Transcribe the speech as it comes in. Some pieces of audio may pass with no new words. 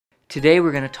Today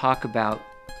we're going to talk about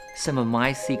some of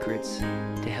my secrets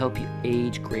to help you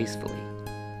age gracefully.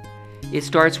 It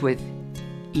starts with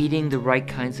eating the right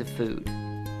kinds of food,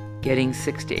 getting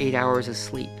 6 to 8 hours of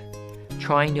sleep,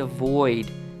 trying to avoid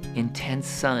intense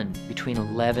sun between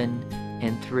 11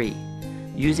 and 3,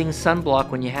 using sunblock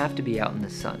when you have to be out in the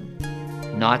sun,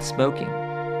 not smoking,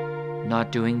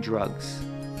 not doing drugs,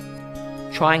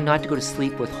 trying not to go to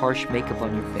sleep with harsh makeup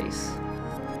on your face,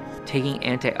 taking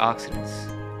antioxidants.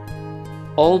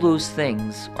 All those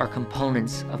things are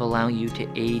components of allowing you to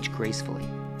age gracefully.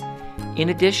 In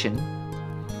addition,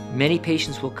 many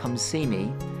patients will come see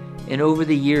me, and over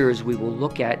the years we will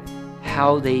look at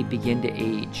how they begin to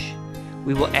age.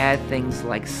 We will add things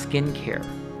like skincare,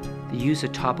 the use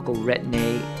of topical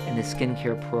Retin-A and the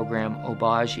skincare program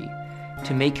Obagi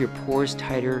to make your pores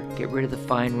tighter, get rid of the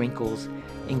fine wrinkles,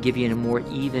 and give you a more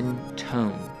even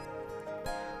tone.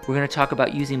 We're going to talk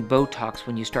about using Botox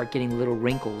when you start getting little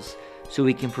wrinkles so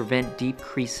we can prevent deep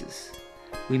creases.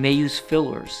 We may use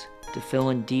fillers to fill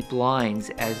in deep lines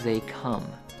as they come.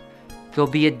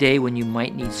 There'll be a day when you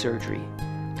might need surgery.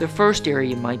 The first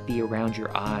area might be around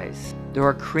your eyes. There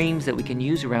are creams that we can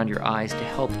use around your eyes to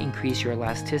help increase your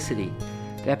elasticity.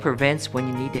 That prevents when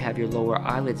you need to have your lower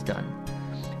eyelids done.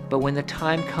 But when the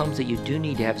time comes that you do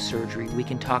need to have surgery, we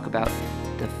can talk about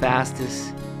the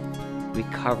fastest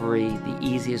recovery, the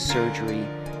easiest surgery,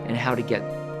 and how to get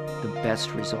the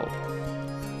best result.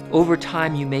 Over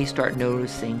time, you may start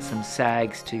noticing some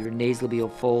sags to your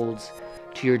nasolabial folds,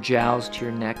 to your jowls, to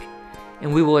your neck,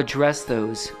 and we will address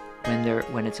those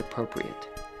when it's appropriate.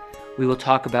 We will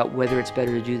talk about whether it's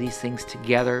better to do these things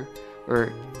together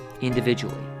or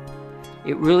individually.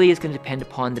 It really is going to depend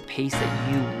upon the pace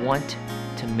that you want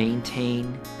to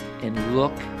maintain and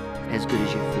look as good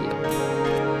as you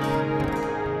feel.